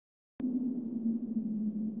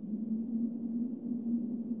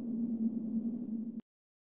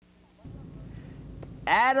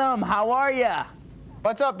Adam, how are ya?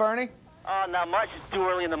 What's up, Burnie? Oh, not much. It's too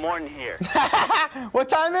early in the morning here. What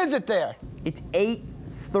time is it there? It's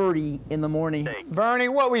 8:30 in the morning. Hey. Burnie,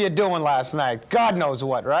 what were you doing last night? God knows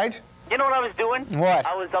what, right? You know what I was doing? What?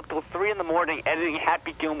 I was up till 3 in the morning editing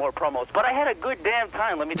Happy Gilmore promos, but I had a good damn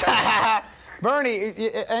time, let me tell you. Bernie,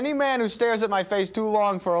 any man who stares at my face too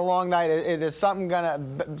long for a long night,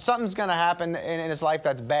 something's gonna happen in his life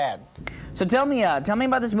that's bad. So tell me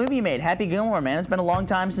about this movie you made, Happy Gilmore, man. It's been a long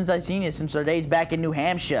time since I've seen you, since our days back in New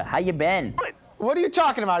Hampshire. How you been? What are you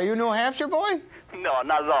talking about? Are you a New Hampshire boy? No,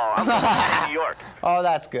 not at all. I'm from New York. Oh,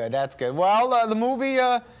 that's good. That's good. Well, the movie,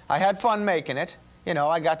 I had fun making it. You know,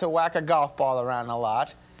 I got to whack a golf ball around a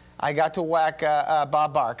lot. I got to whack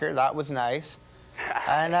Bob Barker. That was nice.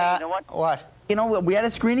 And Hey, you know what? What? You know, we had a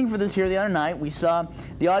screening for this here the other night. We saw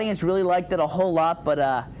the audience really liked it a whole lot, but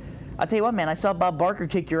I'll tell you what, man, I saw Bob Barker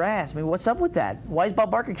kick your ass. I mean, what's up with that? Why is Bob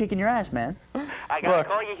Barker kicking your ass, man? I gotta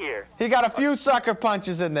call you here. He got a few sucker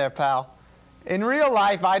punches in there, pal. In real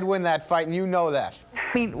life, I'd win that fight, and you know that. I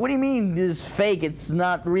mean, what do you mean this is fake? It's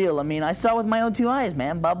not real. I mean, I saw with my own 2 eyes,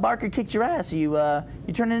 man. Bob Barker kicked your ass. You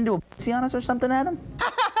turning into a pussy on us or something, Adam?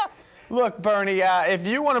 Look, Bernie, if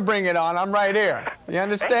you want to bring it on, I'm right here. You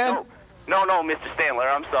understand? Hey, no, Mr.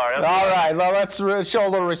 Sandler, I'm sorry. All right, well, let's show a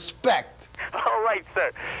little respect. All right,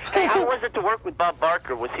 sir. Hey, how was it to work with Bob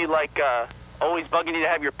Barker? Was he, like, always bugging you to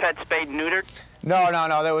have your pet spayed and neutered? No.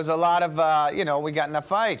 There was a lot of, you know, we got in a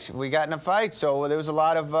fight. So there was a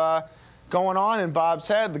lot of going on in Bob's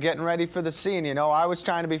head, getting ready for the scene. You know, I was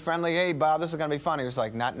trying to be friendly. Hey, Bob, this is going to be fun. He was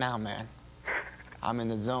like, not now, man. I'm in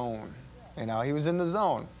the zone. You know, he was in the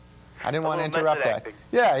zone. I didn't want to interrupt that. Acting.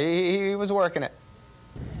 Yeah, he was working it.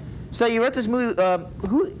 So you wrote this movie.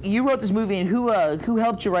 You wrote this movie, and who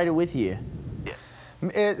helped you write it with you?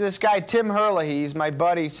 This guy, Tim Hurley, he's my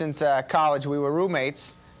buddy since college. We were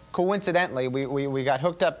roommates. Coincidentally, we got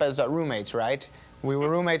hooked up as roommates, right? We were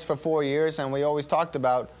roommates for 4 years, and we always talked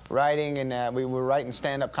about writing, and we were writing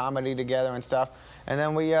stand-up comedy together and stuff. And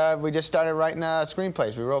then we just started writing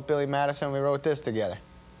screenplays. We wrote Billy Madison. We wrote this together.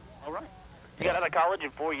 All right. You got out of college in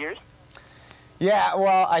 4 years? Yeah,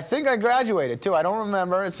 well, I think I graduated, too. I don't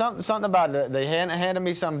remember. It's something about it. They handed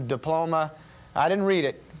me some diploma. I didn't read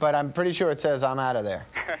it, but I'm pretty sure it says I'm out of there.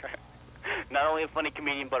 Not only a funny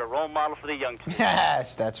comedian, but a role model for the youngsters.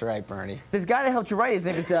 Yes, that's right, Bernie. This guy that helped you write, his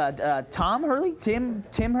name is Tom Hurley? Tim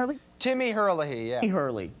Hurley? Timmy Hurley, yeah.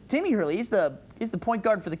 Timmy Hurley, he's the point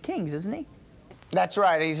guard for the Kings, isn't he? That's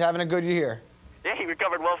right. He's having a good year. Yeah, he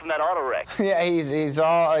recovered well from that auto wreck. Yeah,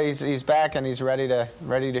 he's back and he's ready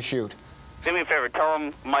to shoot. Do me a favor, tell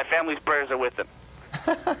him my family's prayers are with him.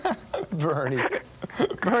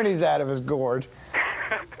 Bernie's out of his gourd.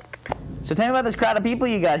 So tell me about this crowd of people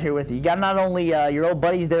you got here with you. You got not only your old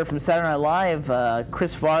buddies there from Saturday Night Live,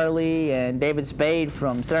 Chris Farley and David Spade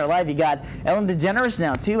from Saturday Night Live. You got Ellen DeGeneres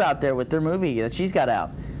now, too, out there with their movie that she's got out.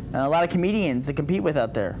 A lot of comedians to compete with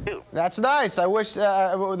out there. That's nice. I wish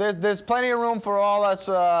there's plenty of room for all us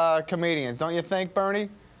comedians, don't you think, Bernie?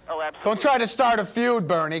 Oh, absolutely. Don't try to start a feud,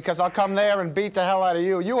 Bernie, because I'll come there and beat the hell out of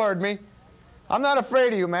you. You heard me. I'm not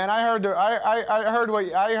afraid of you, man. I heard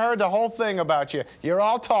the whole thing about you. You're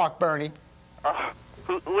all talk, Bernie.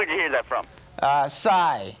 Where'd you hear that from?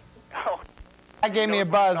 Cy. Oh. That gave me a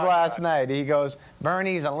buzz last night. He goes,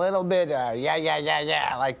 Bernie's a little bit,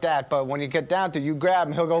 yeah, like that. But when you get down to it, you grab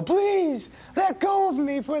him, he'll go, please, let go of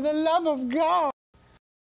me for the love of God.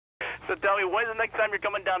 So tell me, when's the next time you're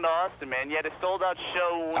coming down to Austin, man? You had a sold-out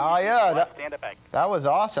show. Oh, yeah. Stand-up act. That was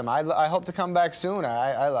awesome. I hope to come back soon.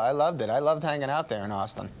 I loved it. I loved hanging out there in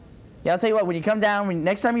Austin. Yeah, I'll tell you what, when you come down,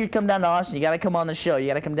 next time you come down to Austin, you got to come on the show. You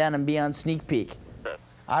got to come down and be on Sneak Peek.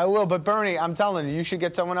 I will, but Bernie, I'm telling you, you should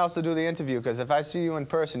get someone else to do the interview, because if I see you in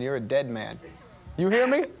person, you're a dead man. You hear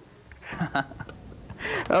me?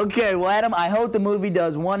 Okay, well, Adam, I hope the movie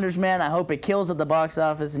does wonders, man. I hope it kills at the box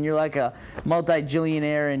office and you're like a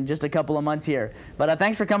multi-jillionaire in just a couple of months here. But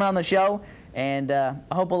thanks for coming on the show, and I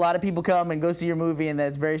hope a lot of people come and go see your movie and that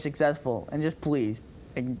it's very successful. And just please,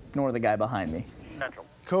 ignore the guy behind me. Central.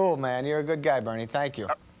 Cool, man. You're a good guy, Bernie. Thank you.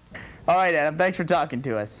 All right, Adam, thanks for talking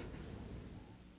to us.